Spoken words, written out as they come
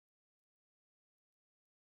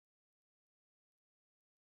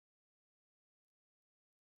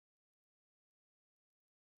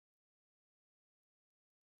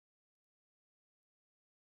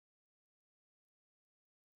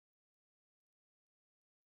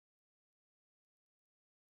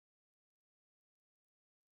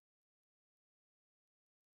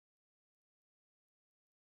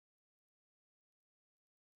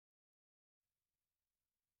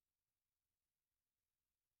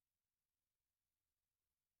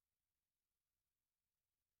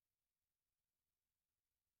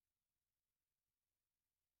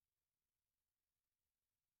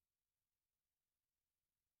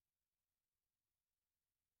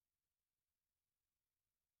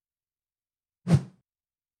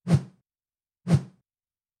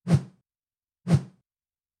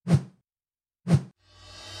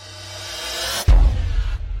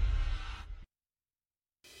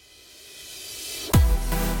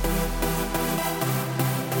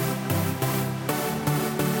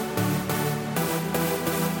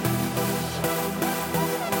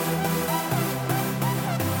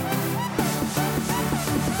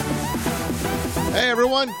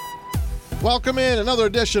everyone. Welcome in another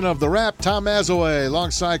edition of The Wrap. Tom Mazaway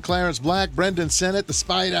alongside Clarence Black, Brendan Sennett, the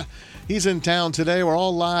Spider. He's in town today. We're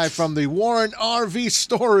all live from the Warren RV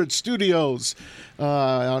Storage Studios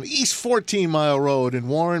on East 14 Mile Road in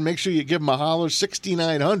Warren. Make sure you give them a holler,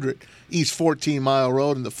 6900 East 14 Mile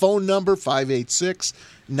Road. And the phone number,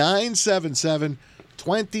 586-977-2770.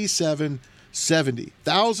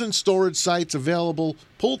 1,000 storage sites available,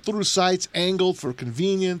 pull-through sites angled for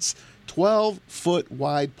convenience, 12-foot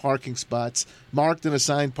wide parking spots marked and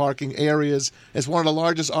assigned parking areas. As one of the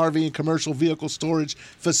largest RV and commercial vehicle storage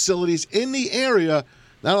facilities in the area.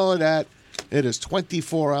 Not only that, it is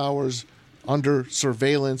 24 hours under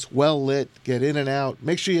surveillance, well lit, get in and out.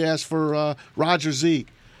 Make sure you ask for Roger Z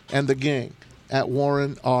and the gang at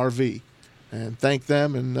Warren RV. And thank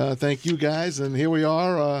them and thank you guys. And here we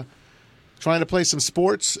are trying to play some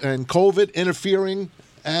sports and COVID interfering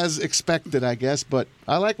as expected, I guess. But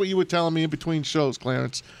I like what you were telling me in between shows,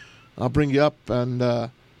 Clarence. I'll bring you up. And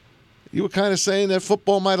you were kind of saying that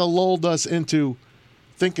football might have lulled us into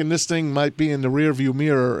thinking this thing might be in the rearview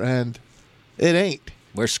mirror, and it ain't.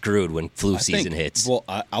 We're screwed when flu season hits. Well,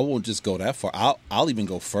 I won't just go that far. I'll even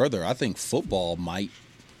go further. I think football might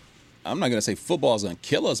 – I'm not going to say football is going to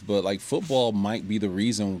kill us, but, like, football might be the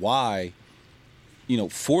reason why –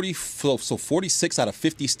 46 out of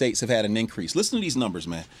 50 states have had an increase. Listen to these numbers,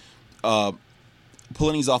 man.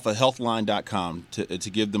 Pulling these off of healthline.com to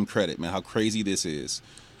give them credit, man, how crazy this is.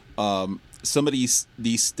 Some of these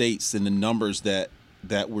states and the numbers that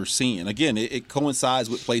we're seeing. Again, it coincides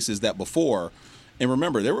with places that before. And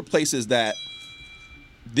remember, there were places that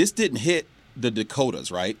this didn't hit the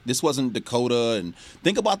Dakotas, right? This wasn't Dakota. And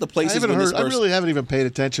think about the places. I really haven't even paid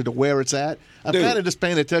attention to where it's at. I'm kind of just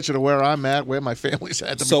paying attention to where I'm at, where my family's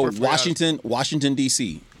at. So Washington,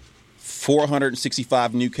 D.C.,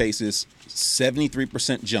 465 new cases,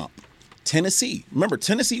 73% jump. Tennessee. Remember,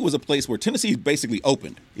 Tennessee was a place where Tennessee basically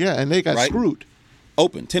opened. Yeah, and they got screwed.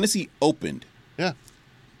 Opened. Tennessee opened. Yeah.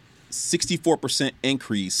 64%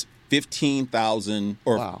 increase. 15,000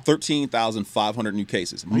 or wow. 13,500 new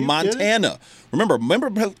cases. Montana. Remember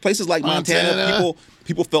places like Montana,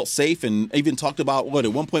 people felt safe and even talked about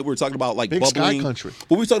at one point we were talking about like big bubbling. Sky country.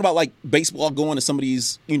 But we were talking about like baseball going to some of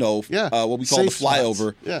these, what we call the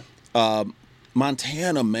flyover. Spots. Yeah.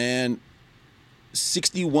 Montana, man,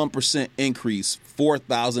 61% increase,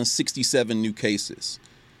 4,067 new cases.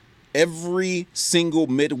 Every single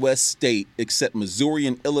Midwest state except Missouri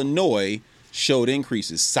and Illinois showed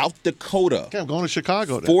increases. South Dakota. Okay, I'm going to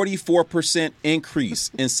Chicago. 44%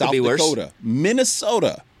 increase in South Dakota. Worse.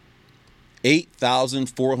 Minnesota,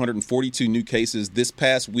 8,442 new cases this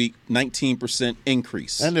past week, 19%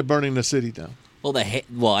 increase. And they're burning the city down.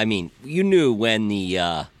 You knew when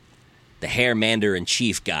the hair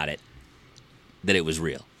mandarin-chief got it that it was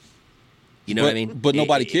real. You know what I mean? But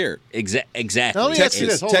nobody cared. Exactly. Now, let me ask you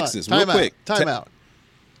this. Hold Texas, on. real quick. Time out.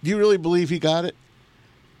 Do you really believe he got it?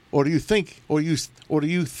 Or do you think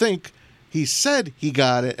he said he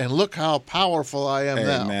got it? And look how powerful I am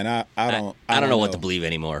now. Man, I don't know what to believe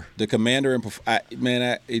anymore. The commander and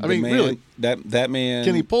really, that man.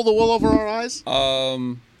 Can he pull the wool over our eyes?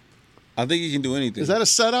 I think he can do anything. Is that a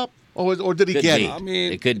setup, or did he get it? I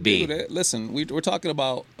mean, it could be. Listen, we're talking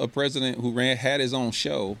about a president who had his own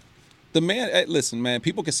show. The man, listen, man.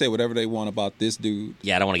 People can say whatever they want about this dude.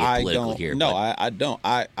 Yeah, I don't want to get political here. No, I don't.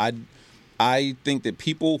 I think that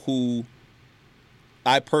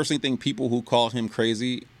I personally think people who call him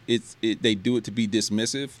crazy, they do it to be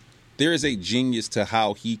dismissive. There is a genius to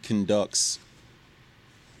how he conducts,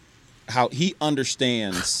 how he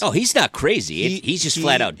understands. Oh, he's not crazy. He's just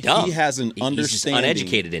flat out dumb. He has an understanding. He's just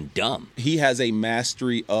uneducated and dumb. He has a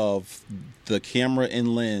mastery of the camera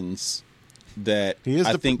and lens that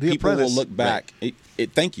I think people will look back. Right.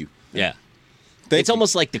 Thank you. Yeah. It's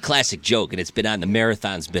almost like the classic joke, and it's been on, the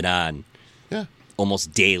marathon's been on. Yeah,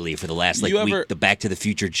 almost daily for the last week. The Back to the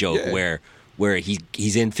Future joke where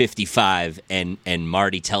he's in 55 and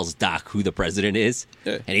Marty tells Doc who the president is,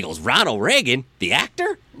 and he goes, Ronald Reagan, the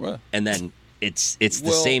actor, and then it's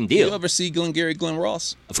the same deal. You ever see Glenn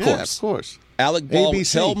Ross? Of course. Alec Baldwin.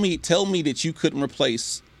 Tell me that you couldn't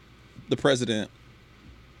replace the president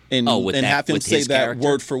and have him say that character?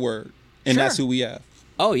 Word for word, and that's who we have.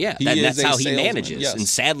 Oh, yeah. That's how he manages. Yes. And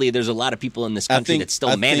sadly, there's a lot of people in this country that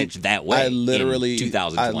still manage that way in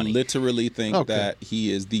 2020. I literally think that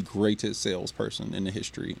he is the greatest salesperson in the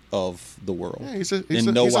history of the world. Yeah, he's a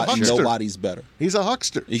huckster. Nobody's better. He's a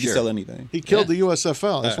huckster. He can sell anything. He killed the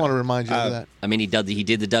USFL. I just want to remind you of that. I mean, he did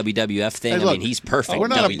the WWF thing. Hey, look, he's perfect. We're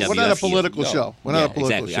not a political show. We're not a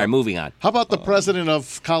political show. All right, moving on. How about the president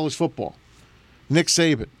of college football, Nick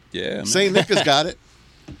Saban? Yeah. St. Nick has got it.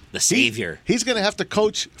 The savior. He's going to have to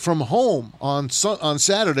coach from home on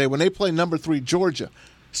Saturday when they play number 3 Georgia.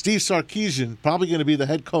 Steve Sarkisian probably going to be the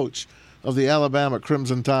head coach of the Alabama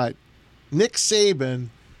Crimson Tide. Nick Saban,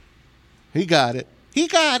 he got it. He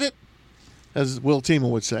got it, as Will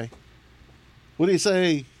Tiemann would say. What do you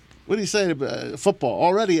say? What do you say to football?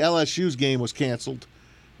 Already LSU's game was canceled.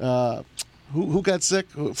 Who got sick?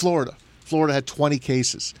 Florida. Florida had 20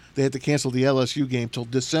 cases. They had to cancel the LSU game till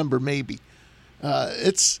December, maybe.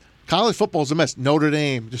 It's college football's a mess. Notre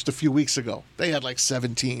Dame, just a few weeks ago, they had like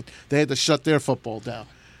 17. They had to shut their football down.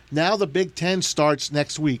 Now the Big Ten starts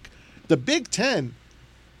next week. The Big Ten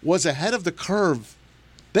was ahead of the curve.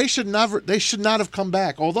 They should not have come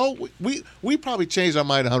back. Although we probably changed our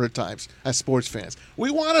mind 100 times as sports fans.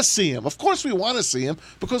 We want to see them. Of course we want to see them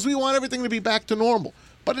because we want everything to be back to normal.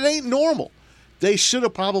 But it ain't normal. They should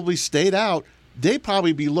have probably stayed out. They'd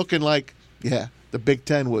probably be looking like, yeah, the Big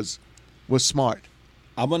Ten was smart.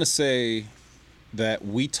 I'm going to say that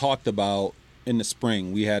we talked about in the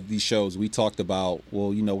spring, we had these shows, we talked about,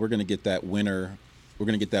 well, we're going to get that winter. We're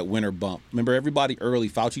going to get that winter bump. Remember, everybody early,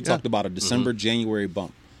 Fauci talked about a December, January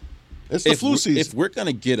bump. It's the flu season. If we're going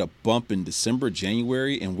to get a bump in December,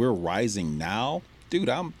 January, and we're rising now, dude,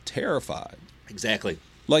 I'm terrified. Exactly.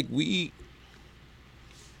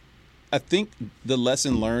 I think the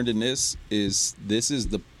lesson learned in this is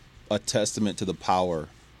a testament to the power,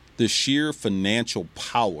 the sheer financial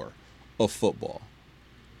power of football.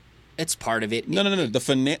 It's part of it. No.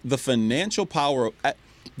 The financial power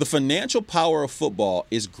of football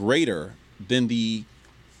is greater than the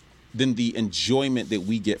enjoyment that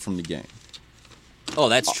we get from the game. Oh,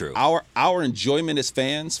 that's true. Our enjoyment as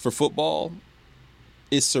fans for football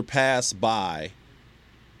is surpassed by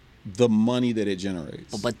the money that it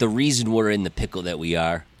generates. But the reason we're in the pickle that we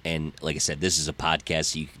are, and like I said, this is a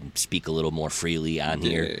podcast, so you can speak a little more freely on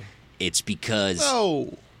here. It's because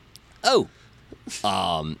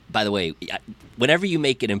by the way, whenever you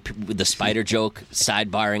make it with the spider joke,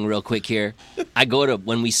 sidebarring real quick here, I go to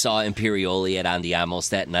when we saw Imperioli at Andiamos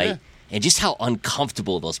that night, and just how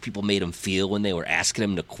uncomfortable those people made him feel when they were asking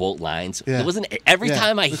him to quote lines. It wasn't every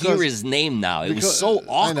time I hear his name now, it was so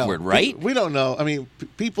awkward, right? We don't know. I mean,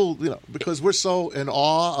 people, because we're so in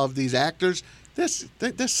awe of these actors,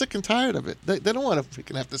 they're sick and tired of it. They don't want to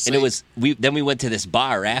freaking have to say. And it was then we went to this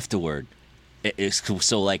bar afterward.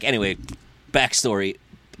 So anyway, backstory.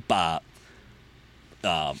 Michael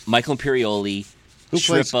Imperioli,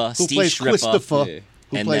 Shrippa, Steve Shrippa,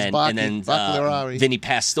 and then Vinny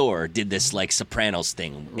Pastore did this Sopranos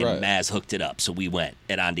thing, and Maz hooked it up, so we went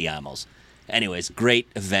at Andiamos. Anyways, great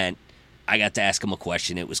event. I got to ask him a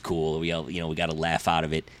question. It was cool. We got a laugh out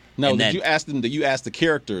of it. No, did you ask them? Did you ask the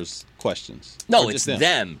characters questions? No, it's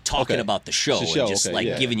them talking about the show, and just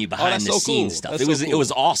giving you behind the scenes stuff. It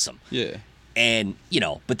was awesome. Yeah. And,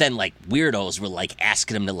 but then, weirdos were,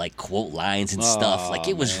 asking him to, quote lines and stuff.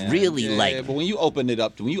 It was really, Yeah, but when you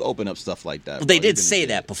open up stuff like that. Well, they did say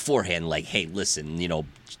that beforehand, hey, listen,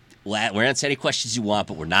 we're answering any questions you want,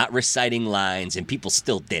 but we're not reciting lines, and people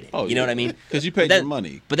still did it. Oh, you know what I mean? Because you paid your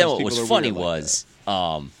money. But then what was funny was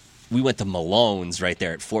we went to Malone's right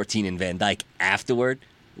there at 14 and Van Dyke afterward.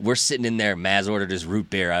 We're sitting in there. Maz ordered his root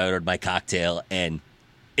beer. I ordered my cocktail, and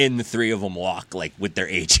in the three of them walk with their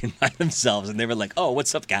agent by themselves, and they were like, "Oh,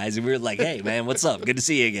 what's up, guys?" And we were like, "Hey, man, what's up? Good to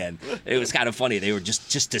see you again." It was kind of funny. They were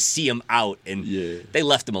just to see him out, and they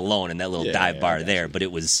left him alone in that little dive bar there. But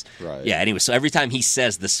it was Anyway, so every time he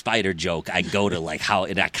says the spider joke, I go to how,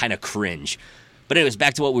 and I kind of cringe. But anyways,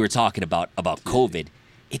 back to what we were talking about COVID.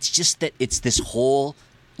 It's just that it's this whole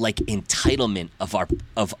entitlement of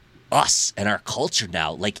us and our culture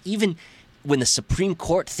now. Even when the Supreme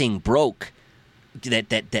Court thing broke.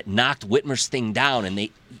 That knocked Whitmer's thing down, and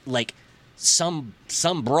they some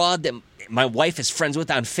broad that my wife is friends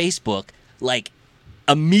with on Facebook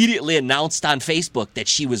immediately announced on Facebook that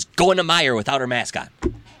she was going to Meijer without her mask on.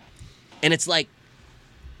 And it's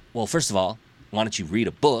well, first of all, why don't you read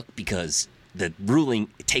a book, because the ruling,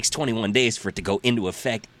 it takes 21 days for it to go into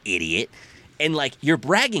effect, idiot. And you're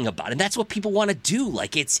bragging about it, and that's what people want to do.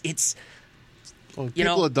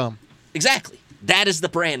 People are dumb. Exactly. That is the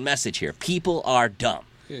brand message here. People are dumb.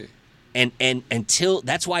 Yeah. And until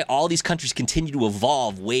that's why all these countries continue to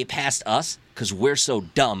evolve way past us, because we're so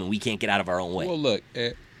dumb and we can't get out of our own way. Well, look,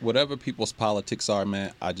 whatever people's politics are,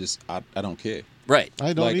 man, I don't care. Right.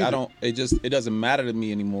 I don't either. It doesn't matter to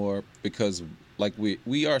me anymore, because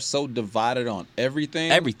we are so divided on everything.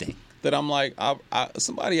 That I'm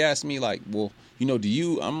somebody asked me well, do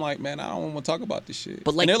you? I'm man, I don't want to talk about this shit.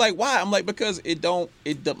 But and they're like, why? I'm because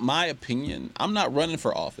my opinion, I'm not running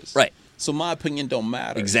for office. Right. So my opinion don't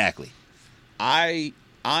matter. Exactly. I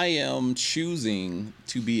I am choosing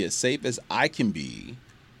to be as safe as I can be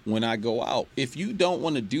when I go out. If you don't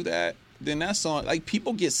want to do that, then that's on. Like,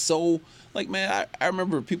 people get so, like, man, I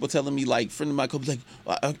remember people telling me, like, friend of mine comes like,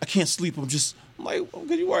 I can't sleep. I'm like,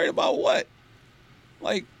 because you worried about what?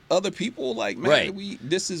 Like, other people, like, man, right.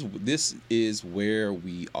 This is where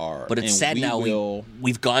we are. But it's sad now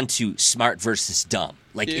we've gone to smart versus dumb.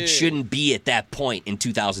 Like, it shouldn't be at that point in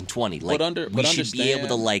 2020. Like, we should be able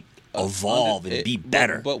to, like, evolve and be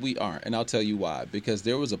better. But we aren't, and I'll tell you why. Because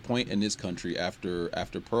there was a point in this country after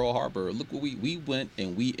Pearl Harbor. Look what we went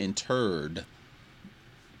and we interred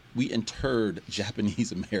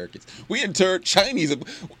Japanese Americans. We interred Chinese.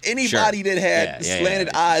 Anybody that had slanted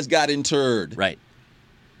eyes got interred. Right.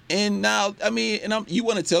 And now, I mean, you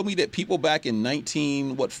want to tell me that people back in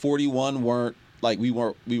 1941 weren't like we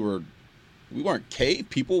weren't cave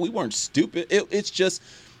people. We weren't stupid. It's just,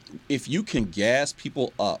 if you can gas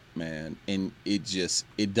people up, man, and it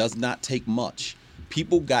does not take much.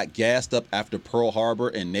 People got gassed up after Pearl Harbor,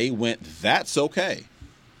 and they went, that's okay.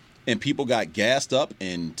 And people got gassed up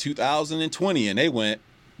in 2020, and they went,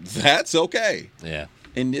 that's okay. Yeah.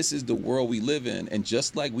 And this is the world we live in. And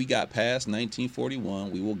just like we got past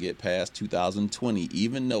 1941, we will get past 2020,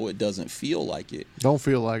 even though it doesn't feel like it. Don't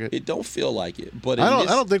feel like it. It don't feel like it. But I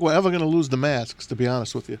don't think we're ever going to lose the masks, to be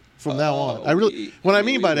honest with you, from now on. What I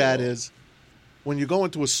mean by that is, when you go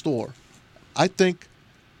into a store, I think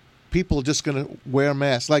people are just going to wear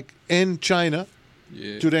masks. Like in China,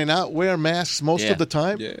 do they not wear masks most of the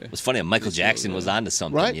time? Yeah. It was funny. Michael Jackson was onto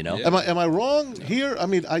something, right? you know? Yeah. Am I wrong here? I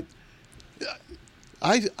mean,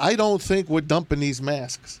 I don't think we're dumping these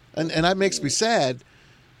masks, and that makes me sad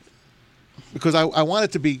because I want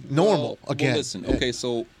it to be normal again. Well, listen, okay,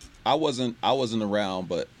 so I wasn't around,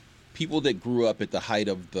 but people that grew up at the height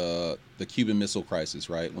of the Cuban Missile Crisis,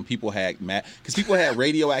 right? When people had because people had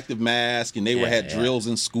radioactive masks and they had drills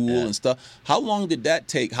in school and stuff. How long did that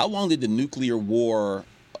take? How long did the nuclear war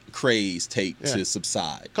craze take to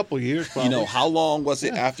subside? A couple of years, probably. You know, how long was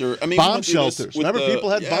it after? I mean, bomb shelters. Remember, people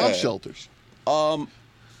had bomb shelters. I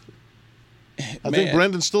think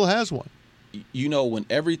Brendan still has one. You know, when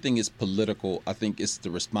everything is political, I think it's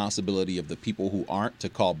the responsibility of the people who aren't to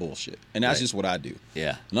call bullshit. And that's just what I do.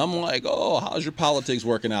 Yeah. And I'm like, oh, how's your politics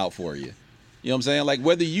working out for you? You know what I'm saying? Like,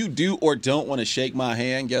 whether you do or don't want to shake my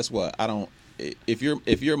hand, guess what? I don't. If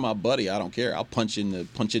you're my buddy, I don't care. I'll punch in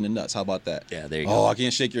the nuts. How about that? Yeah, there you go. Oh, I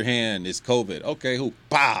can't shake your hand. It's COVID. Okay, who?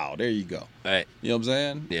 Pow. There you go. All right. You know what I'm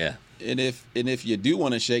saying? Yeah. And if you do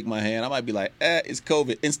want to shake my hand, I might be like, it's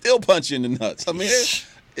COVID, and still punch you in the nuts. I mean,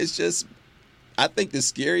 it's just. I think the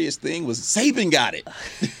scariest thing was Saban got it.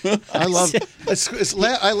 I love it. I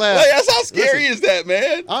laugh. Like, that's how scary is that,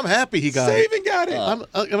 man? I'm happy he got it. Saban got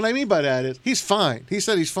it. What I mean by that is he's fine. He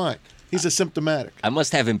said he's fine. He's asymptomatic. I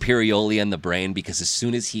must have Imperioli in the brain because as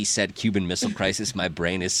soon as he said Cuban Missile Crisis, my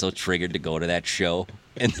brain is so triggered to go to that show.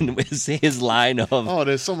 And then his line of... Oh,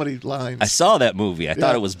 there's so many lines. I saw that movie. I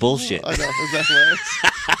thought it was bullshit. I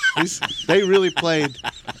know. They really played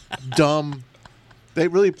dumb... They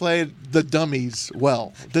really played the dummies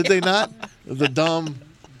well. Did they not? The dumb...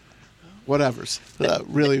 Whatevers.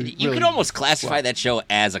 Really, you could almost classify that show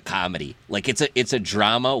as a comedy. Like it's a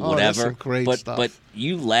drama, whatever. Some great stuff. But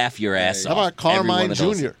you laugh your ass off. How about Carmine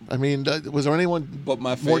Jr.? I mean, was there anyone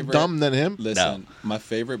more dumb than him? Listen, my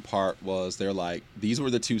favorite part was they're like, these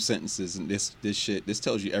were the two sentences, and this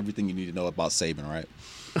tells you everything you need to know about Saban, right?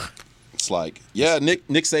 It's like, Nick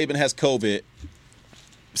Saban has COVID.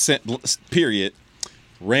 Period.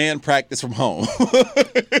 Ran practice from home.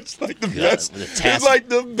 It's like the best. It's like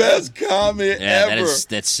the best comment ever.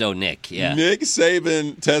 That's so Nick. Yeah. Nick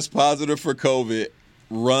Saban tests positive for COVID,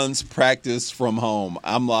 runs practice from home.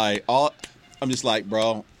 I'm just like,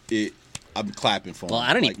 bro, I'm clapping for him. Well,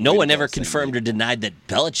 I don't even. No one ever confirmed or denied that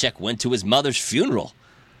Belichick went to his mother's funeral.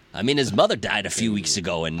 I mean, his mother died a few weeks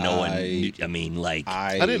ago, and no one. I mean, like,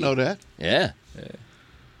 I didn't know that. Yeah.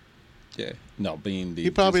 No, being the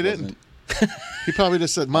he probably didn't. He probably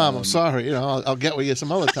just said, "Mom, I'm sorry. You know, I'll get with you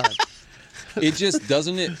some other time." It just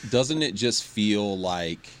doesn't it just feel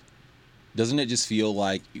like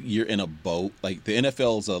you're in a boat? Like the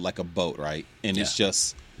NFL's like a boat, right? And it's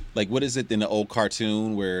just like, what is it in the old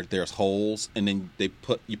cartoon where there's holes and then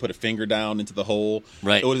you put a finger down into the hole,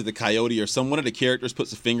 right? Or is it the coyote or one of the characters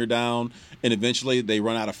puts a finger down and eventually they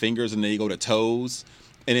run out of fingers and they go to toes,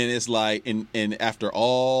 and then it's like and after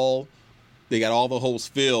all. They got all the holes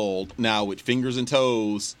filled now with fingers and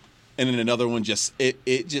toes, and then another one just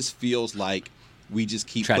it just feels like we just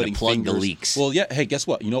keep putting to plug fingers. The leaks. Well, yeah. Hey, guess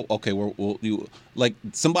what? You know, okay, like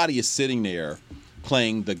somebody is sitting there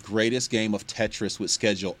playing the greatest game of Tetris with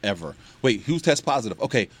schedule ever. Wait, who's test positive?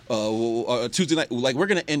 Okay, Tuesday night. Like, we're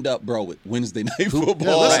gonna end up, bro, with Wednesday night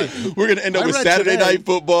football. Yeah, listen, we're gonna end up with Saturday night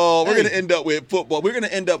football. We're gonna end up with football. We're gonna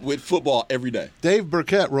end up with football every day. Dave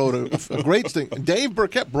Burkett wrote a great thing. Dave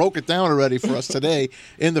Burkett broke it down already for us today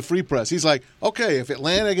in the Free Press. He's like, okay, if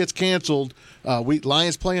Atlanta gets canceled,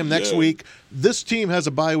 Lions play them next week. This team has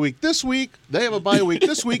a bye week this week. They have a bye week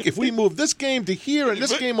this week. If we move this game to here and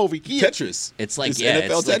this game over here, Tetris. It's like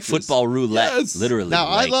it's like football roulette, literally. Now,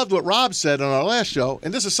 I loved what Rob said on our last show,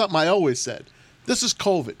 and this is something I always said. This is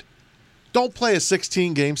COVID. Don't play a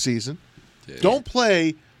 16-game season. Yeah. Don't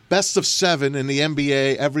play best of 7 in the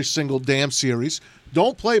NBA every single damn series.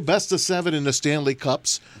 Don't play best of 7 in the Stanley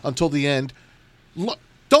Cups until the end.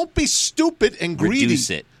 Don't be stupid and greedy. Reduce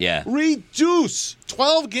it, yeah. Reduce.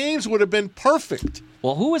 12 games would have been perfect.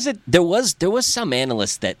 Well, who was it? There was some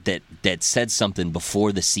analyst that said something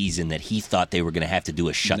before the season that he thought they were going to have to do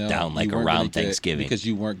a shutdown around Thanksgiving. Because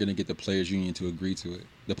you weren't going to get the players' union to agree to it.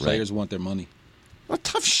 The players want their money. What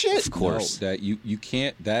tough shit. Of course. No, that you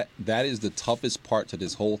can't. That is the toughest part to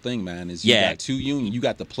this whole thing, man. Is you got two unions. You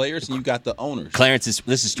got the players and you got the owners.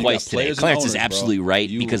 This is twice today. Clarence is absolutely right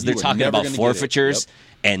because they're talking about forfeitures.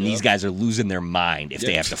 And these guys are losing their mind if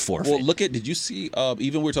they have to forfeit. Well, did you see,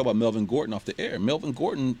 even we were talking about Melvin Gordon off the air. Melvin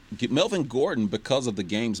Gordon, because of the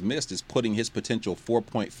games missed, is putting his potential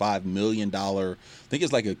 $4.5 million, I think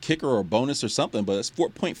it's like a kicker or a bonus or something, but it's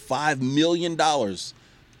 $4.5 million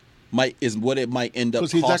is what it might end up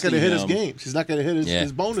costing him. Because he's not going to hit his games. He's not going to hit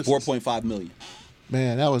his bonuses. $4.5 million.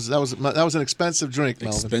 Man, that was an expensive drink,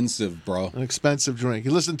 Melvin. Expensive, bro. An expensive drink.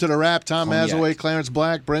 You listen to the rap, Tom Mazaway, Clarence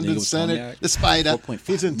Black, Brendan Sennett, the Spider.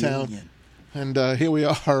 He's in town. And here we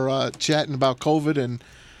are chatting about COVID, and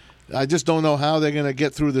I just don't know how they're going to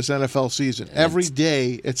get through this NFL season. Every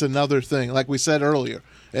day, it's another thing. Like we said earlier,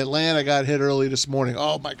 Atlanta got hit early this morning.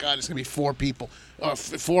 Oh, my God, it's going to be 4 people.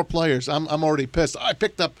 4 players. I'm already pissed. I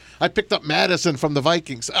picked up Madison from the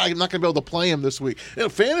Vikings. I'm not going to be able to play him this week.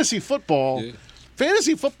 Fantasy football... Yeah.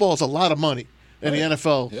 Fantasy football is a lot of money in the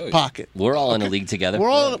NFL pocket. We're all in a league together.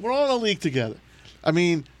 We're all in a league together. I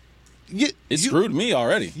mean, it screwed me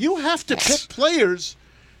already. You have to pick players,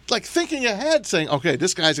 like thinking ahead, saying, "Okay,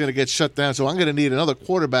 this guy's going to get shut down, so I'm going to need another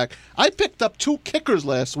quarterback." I picked up 2 kickers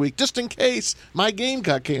last week just in case my game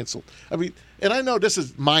got canceled. I mean, and I know this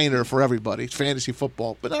is minor for everybody, it's fantasy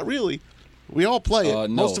football, but not really. We all play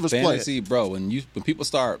it. Most of us fantasy, play it. Bro. When people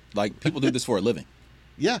start people do this for a living.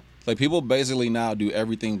 Yeah. Like, people basically now do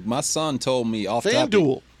everything. My son told me off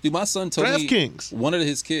FanDuel. Dude, my son told me DraftKings. One of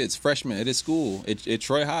his kids, freshman at his school, at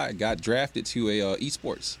Troy High, got drafted to a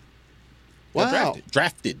esports. Wow.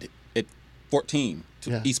 Drafted at 14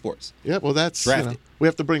 to esports. Yeah, well, that's drafted. We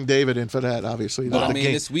have to bring David in for that, obviously. But I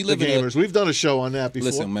mean, we live in We've done a show on that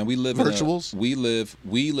before. Listen, man, we live virtuals. We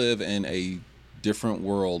live in a different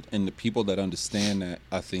world, and the people that understand that,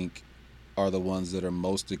 I think, are the ones that are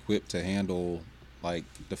most equipped to handle. Like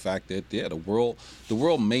the fact that the world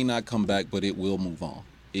may not come back, but it will move on.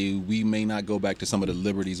 We may not go back to some of the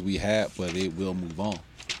liberties we had, but it will move on.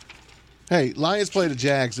 Hey, Lions play the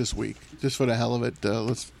Jags this week, just for the hell of it.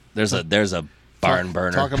 There's a barn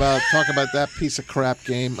burner. Talk about that piece of crap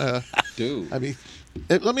game, dude. I mean,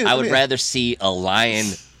 I would rather see a Lion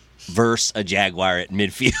versus a Jaguar at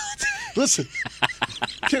midfield. Listen.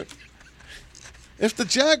 If the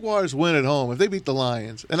Jaguars win at home, if they beat the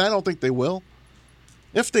Lions, and I don't think they will.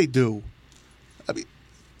 If they do, I mean,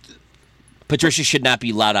 Patricia should not be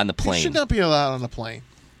allowed on the plane. He should not be allowed on the plane.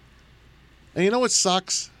 And you know what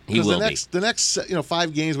sucks? He will the next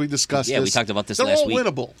 5 games we discussed. Yeah, we talked about this last week. They're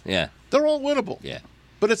all winnable. Yeah, they're all winnable. Yeah,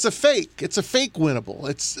 but it's a fake. It's a fake winnable.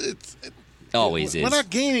 It always is. We're not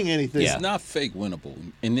gaining anything. It's not fake winnable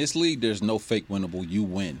in this league. There's no fake winnable. You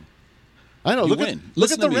win. I know. Look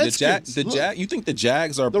at the Redskins. You think the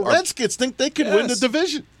Jags are the Redskins think they can win the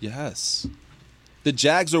division? Yes. The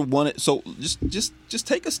Jags are one. So just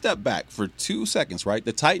take a step back for 2 seconds, right?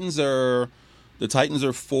 The Titans are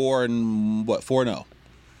 4-0.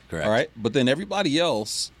 Correct. All right, but then everybody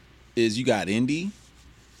else is you got Indy,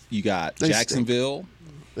 you got Jacksonville.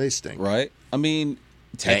 They stink, right? I mean,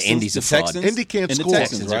 Texans, Indy's a fraud. Indy can't score.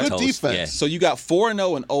 Texans, right? Good defense. Yeah. So you got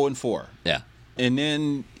 4-0 and 0-4. Yeah, and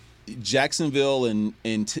then Jacksonville and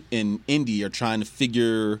Indy are trying to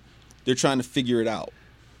figure it out.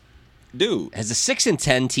 Dude, has a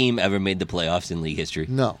 6-10 team ever made the playoffs in league history?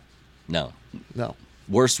 No.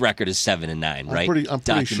 Worst record is 7-9, right? I'm pretty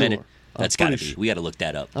documented. Sure. That's got to be. We got to look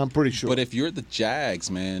that up. I'm pretty sure. But if you're the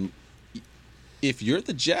Jags, man, if you're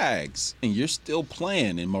the Jags and you're still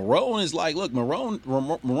playing, and Marone is like, look,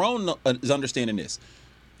 Marone is understanding this.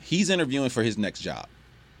 He's interviewing for his next job.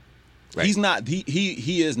 Right. He's not.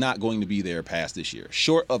 He is not going to be there past this year.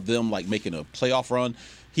 Short of them like making a playoff run,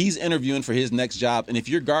 he's interviewing for his next job. And if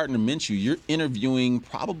you're Gardner Minshew, you're interviewing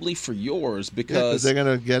probably for yours because they're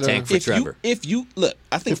going to get tank for Trevor. If you look,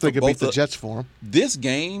 I think if they could beat the Jets for him. This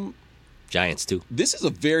game, Giants too. This is a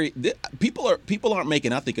very people aren't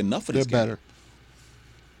making, I think, enough of this game. They're better.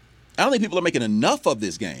 I don't think people are making enough of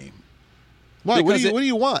this game. Why? What do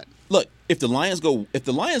you want? Look, if the Lions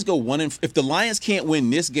can't win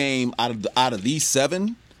this game out of these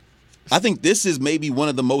 7, I think this is maybe one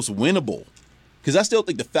of the most winnable. Because I still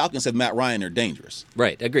think the Falcons have Matt Ryan are dangerous.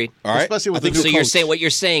 Right, agreed. All right, especially with the new so. coach. You're saying what you're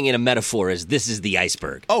saying in a metaphor is this is the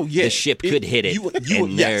iceberg. Oh yeah, the ship could hit it.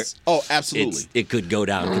 Yes. Oh, absolutely. It could go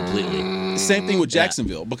down completely. Same thing with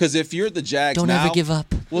Jacksonville. Because if you're the Jags, don't now, ever give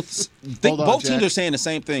up. Well, both teams are saying the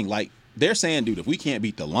same thing. Like they're saying, dude, if we can't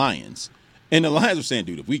beat the Lions, and the Lions are saying,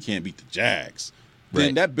 dude, if we can't beat the Jags,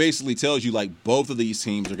 then that basically tells you like both of these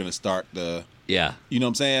teams are going to start the. Yeah. You know what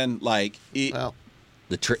I'm saying? Like it. Well,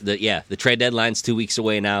 the trade deadline's 2 weeks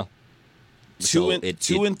away now. 2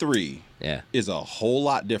 and 3 is a whole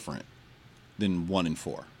lot different than 1 and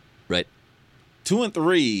 4. Right. 2 and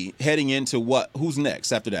 3 heading into what? Who's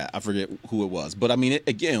next after that? I forget who it was. But I mean,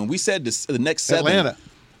 again, we said the next 7. Atlanta.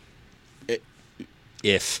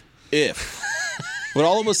 If. But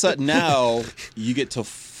all of a sudden now you get to.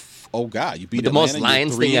 Oh God, you beat the Atlanta, most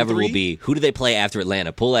Lions thing ever will be who do they play after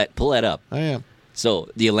Atlanta? Pull that up. I am. So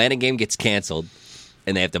the Atlanta game gets canceled.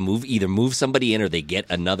 And they have to either move somebody in or they get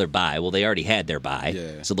another bye. Well, they already had their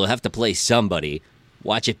bye, so they'll have to play somebody.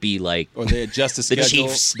 Watch it be like or they adjust the schedule.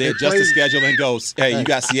 Chiefs. They adjust the schedule and go, hey, you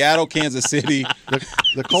got Seattle, Kansas City,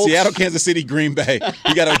 the Colts, Seattle, Kansas City, Green Bay.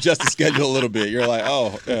 You got to adjust the schedule a little bit. You're like,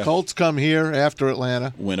 the Colts come here after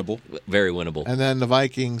Atlanta, winnable, very winnable, and then the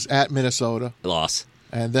Vikings at Minnesota, loss.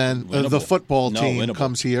 And then the football team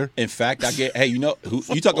comes here. In fact, hey, you know who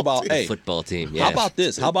you talk about? Hey, football team. Yeah. How about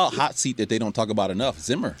this? How about hot seat that they don't talk about enough?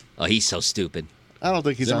 Zimmer. Oh, he's so stupid. I don't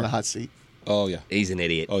think he's on the hot seat. Oh yeah, he's an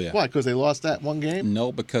idiot. Oh yeah. Why? Because they lost that one game?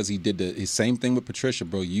 No, because he did the same thing with Patricia,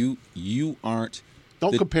 bro. You aren't.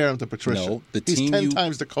 Don't compare him to Patricia. No, he's 10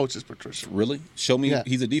 times the coach as Patricia. Really? Show me. Yeah.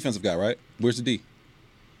 He's a defensive guy, right? Where's the D?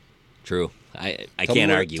 True. I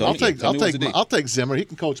can't argue. I'll take Zimmer. He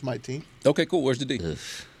can coach my team. Okay, cool. Where's the D? Ugh.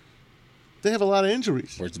 They have a lot of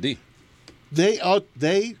injuries. Where's the D?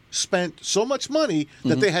 They spent so much money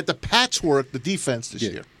that they had to patchwork the defense this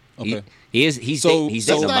year. Okay. He's a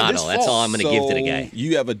model. That's all I'm going to give to the guy.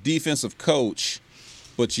 You have a defensive coach,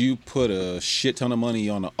 but you put a shit ton of money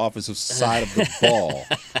on the offensive side of the ball.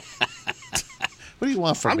 What do you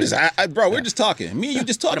want from me? Bro, we're just talking. Me and you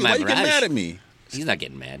just talking. Why you get mad at me? He's not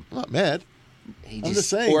getting mad. I'm not mad. I'm just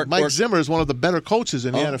saying, Mike Zimmer is one of the better coaches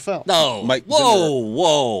in the NFL. No. Mike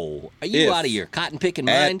Whoa. Are you out of your cotton picking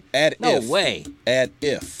mind? No way. Add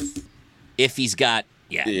if. If he's got,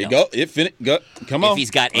 there you go. Come on. If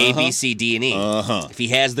he's got A, B, C, D, and E. If he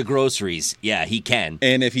has the groceries, he can.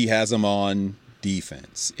 And if he has them on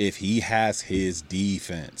defense. If he has his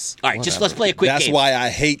defense. All right, let's play a quick game. That's why I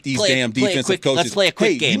hate these damn defensive coaches. Let's play a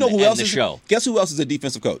quick game. You know who else is the show? Guess who else is a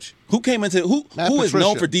defensive coach? Who came into who is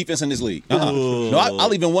known for defense in this league? No,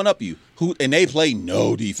 I'll even one up you. And they play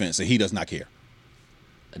no defense, and he does not care.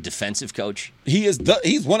 A defensive coach? He's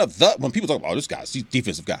one of the when people talk about this guy's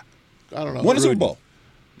defensive guy. I don't know. Won a Super Bowl.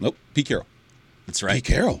 Nope. Pete Carroll. That's right. Pete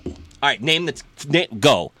Carroll. All right,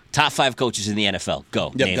 go. Top 5 coaches in the NFL.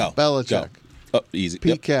 Go. Yep, go. Belichick. Go. Oh, easy.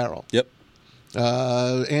 Pete Carroll. Yep.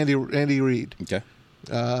 Andy Reid. Okay.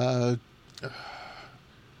 I'm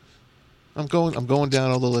going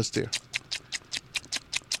down all the list here.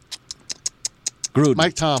 Gruden.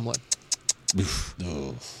 Mike Tomlin.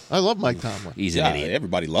 I love Mike Tomlin. He's an idiot.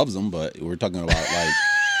 Everybody loves him, but we're talking about like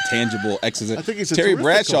tangible X's. I think he's Terry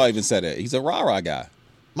Bradshaw even said it. He's a rah-rah guy.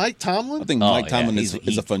 Mike Tomlin? I think Mike Tomlin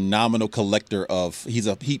is a phenomenal collector of. He's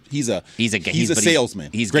a salesman.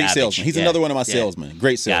 He's great garbage. salesman. He's another one of my salesmen.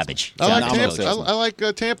 Great salesman. Garbage. I like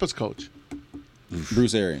Tampa's coach.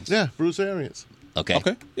 Bruce Arians. Yeah, Bruce Arians. Okay.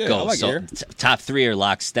 Yeah, go. I like Arians. Top 3 are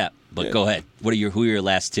lockstep, but go ahead. Who are your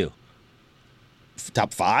last 2?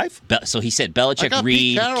 Top 5? So he said Belichick,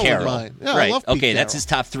 Reid, Carroll. Yeah, right. I love Pete Carroll. That's his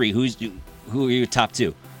top 3. Who are your top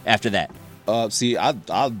 2 after that? See, I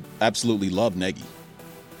absolutely love Nagy.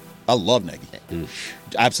 I love Nagy.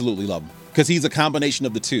 Absolutely love him. Because he's a combination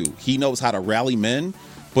of the two. He knows how to rally men,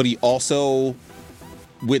 but he also,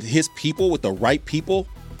 with his people, with the right people.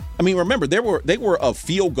 I mean, remember, they were a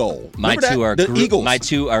field goal. My 2 are the Eagles. My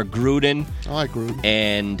 2 are Gruden. I like Gruden.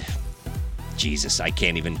 And Jesus, I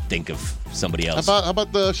can't even think of somebody else. How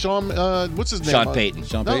about the Sean? What's his name? Sean Payton.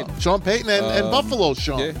 Sean Payton and Buffalo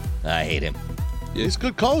Sean. Yeah. I hate him. He's a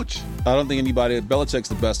good coach. I don't think anybody. Belichick's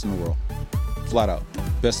the best in the world. Flat out.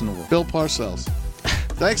 Best in the world. Bill Parcells.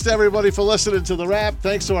 Thanks to everybody for listening to The Wrap.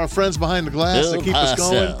 Thanks to our friends behind the glass that keep us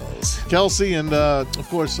going. Kelsey and, of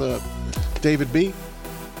course, David B.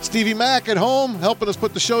 Stevie Mack at home helping us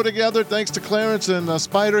put the show together. Thanks to Clarence and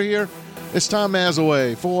Spider here. It's Tom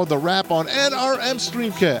Mazaway for The Wrap on NRM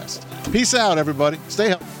Streamcast. Peace out, everybody. Stay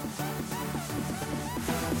healthy.